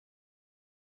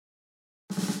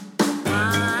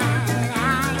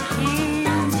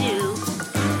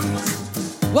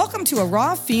Welcome to a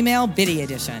Raw Female Biddy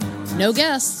edition. No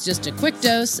guests, just a quick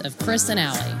dose of Chris and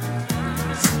Allie.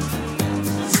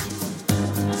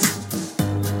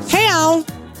 Hey, Al.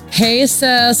 Hey,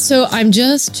 sis. So I'm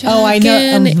just checking I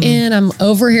know. in. I'm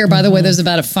over here. By the way, there's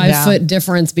about a 5-foot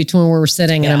difference between where we're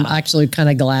sitting, and I'm actually kind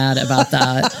of glad about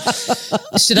that.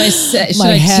 Should I say?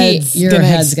 My head's your gonna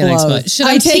head's going to explode. explode. Should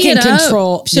I'm I tee taking it up?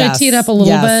 control. Should I tee it up a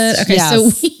little bit? Okay,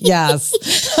 so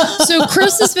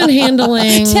Chris has been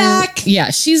handling tech.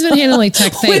 Yeah, she's been handling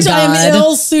tech. Thank Which God. I'm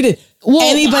ill-suited. Well,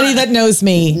 anybody that knows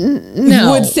me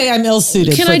would say I'm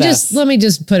ill-suited. Let me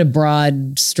just put a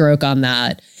broad stroke on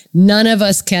that. None of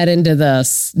us get into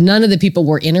this. None of the people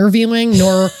we're interviewing,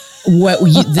 nor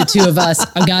the two of us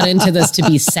got into this to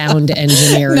be sound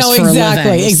engineers for a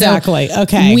living. Exactly. So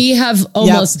okay. We have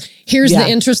almost, here's the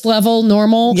interest level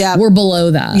normal. We're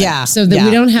below that. So that we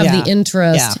don't have the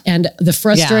interest and the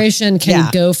frustration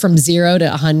can go from 0 to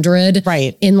 100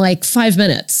 in like 5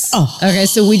 minutes. Okay.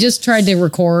 So we just tried to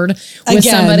record with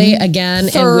somebody again,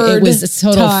 and it was a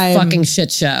total fucking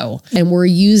shit show. And we're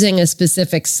using a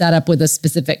specific setup with a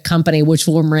specific company, which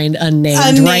will remain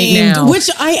unnamed right now. Which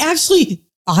I actually,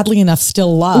 oddly enough,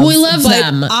 still love. We love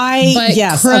them.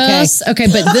 Chris, okay,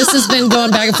 but this has been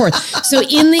going back and forth. So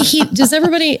in the heat, does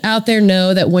everybody out there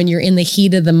know that when you're in the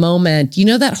heat of the moment, you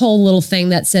know that whole little thing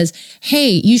that says,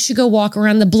 hey, you should go walk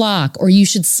around the block or you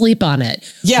should sleep on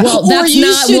it. Yeah. Well, that's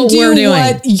not what we're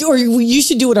doing. Or you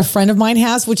should do what a friend of mine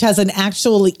has, which has an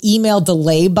actual email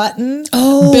delay button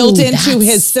built into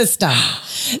his system.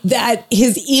 That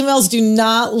his emails do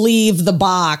not leave the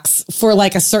box for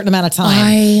like a certain amount of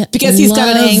time because he's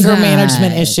got an anger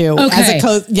management issue. Okay.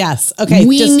 Yes. Okay.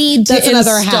 We need to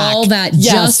install that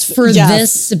just for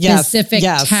this specific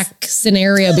tech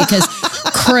scenario because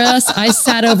Chris, I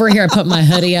sat over here, I put my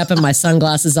hoodie up and my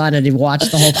sunglasses on and watched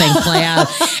the whole thing play out.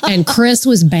 And Chris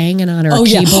was banging on her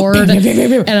keyboard.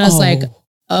 And I was like,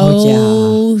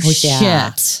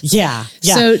 shit. Yeah.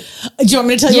 So, do you want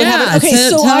me to tell you what happened? Okay,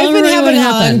 so I've been having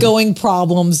ongoing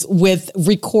problems with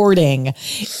recording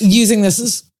using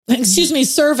this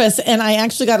service. And I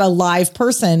actually got a live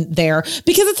person there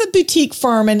because it's a boutique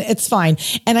firm and it's fine.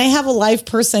 And I have a live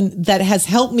person that has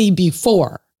helped me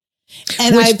before.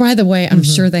 And by the way, I'm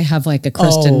sure they have like a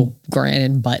Kristen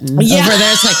Grannon button over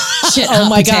there. It's like, shit,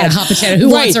 hot potato. Who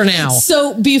wants her now?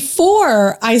 So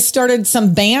before I started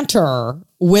some banter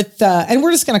with, and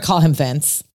we're just going to call him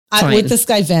Vince, with this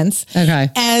guy, Vince. Okay.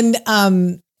 And,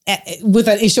 with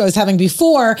an issue I was having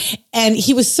before, and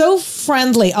he was so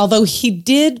friendly, although he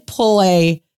did pull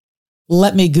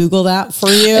let me Google that for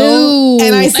you. Ooh.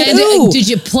 And I said, did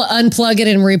you unplug it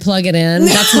and replug it in?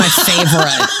 That's my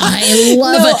favorite. I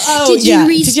love it. Did you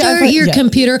restart your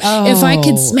computer? If I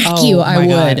could smack you, I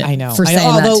would. I know. For saying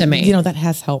that to me. You know, that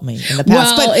has helped me in the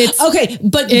past. Well,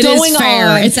 but it going is fair.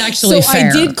 on. It's actually fair.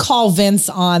 I did call Vince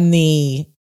on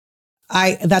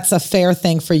that's a fair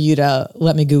thing for you to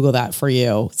let me Google that for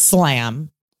you. Slam.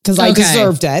 Because I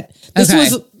deserved it.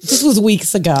 This was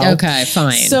weeks ago. Okay,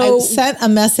 fine. So I sent a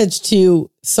message to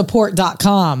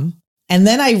support.com. And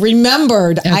then I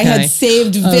remembered I had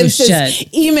saved Vince's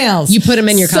emails. You put them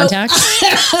in your contacts?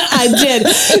 I did.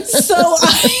 So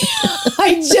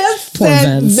I just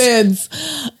sent Vince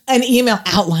an email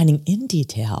outlining in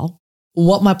detail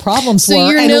what my problems were. So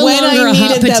you're no longer a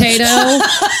hot potato.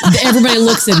 Everybody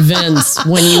looks at Vince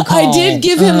when you call. I did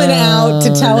give him an out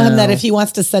to tell him that if he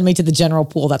wants to send me to the general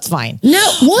pool, that's fine. No,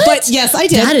 what? But yes, I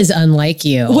did. That is unlike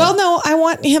you. Well, no, I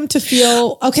want him to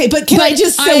feel okay. But I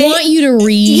just say? I want you to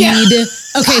read. Yeah.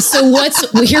 Okay, so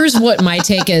here's what my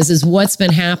take is what's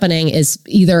been happening is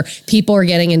either people are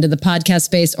getting into the podcast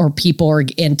space or people are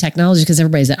in technology because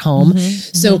everybody's at home.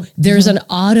 So there's an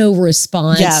auto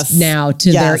response now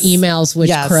to their emails, which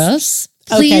Chris,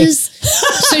 please.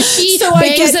 So she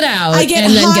bangs it out I get,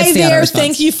 and then gets the auto response.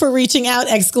 Thank you for reaching out! !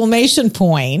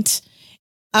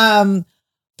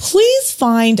 Please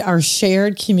find our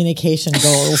shared communication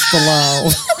goals below.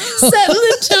 Setting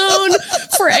the tone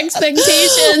for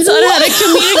expectations on how to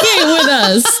communicate with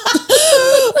us.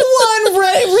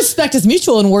 1, respect is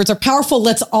mutual and words are powerful.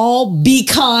 Let's all be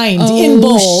kind in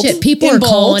bold. Shit. People are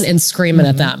calling and screaming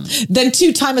at them. Then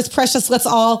 2, time is precious. Let's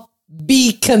all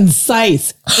be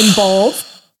concise in bold.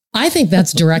 I think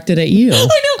that's directed at you. I know.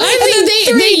 I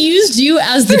think they used you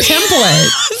as the template.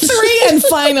 3, and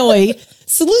finally,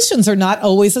 solutions are not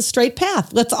always a straight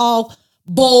path. Let's all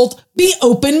bold, be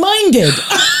open-minded.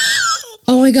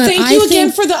 Oh my God. Thank you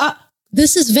again for the...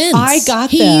 this is Vince. I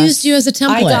got this. He used you as a template.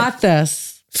 I got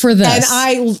this. For this. And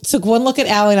I took one look at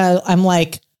Allie and I'm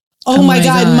like, oh my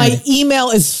God, my email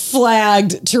is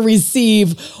flagged to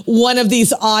receive one of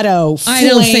these auto flame. I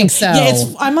don't think so. Yeah,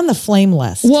 I'm on the flame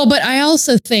list. Well, but I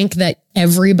also think that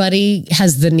everybody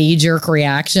has the knee-jerk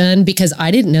reaction because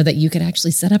I didn't know that you could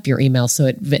actually set up your email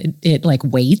so it like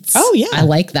waits. Oh yeah, I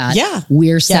like that. Yeah,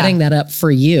 we're setting that up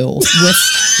for you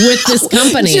with this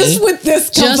company. Just with this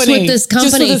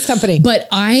company. But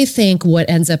I think what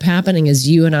ends up happening is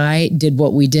you and I did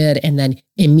what we did, and then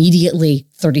immediately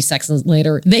 30 seconds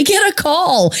later, they get a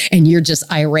call, and you're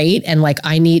just irate and like,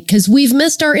 because we've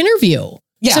missed our interview.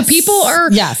 Yes. So people are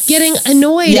getting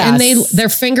annoyed and they're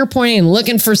finger pointing and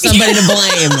looking for somebody to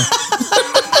blame.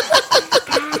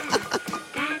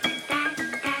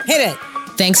 Hit it.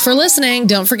 Thanks for listening.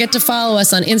 Don't forget to follow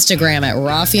us on Instagram at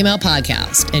Raw Female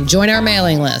Podcast and join our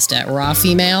mailing list at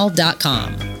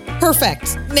rawfemale.com.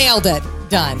 Perfect. Nailed it.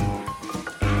 Done.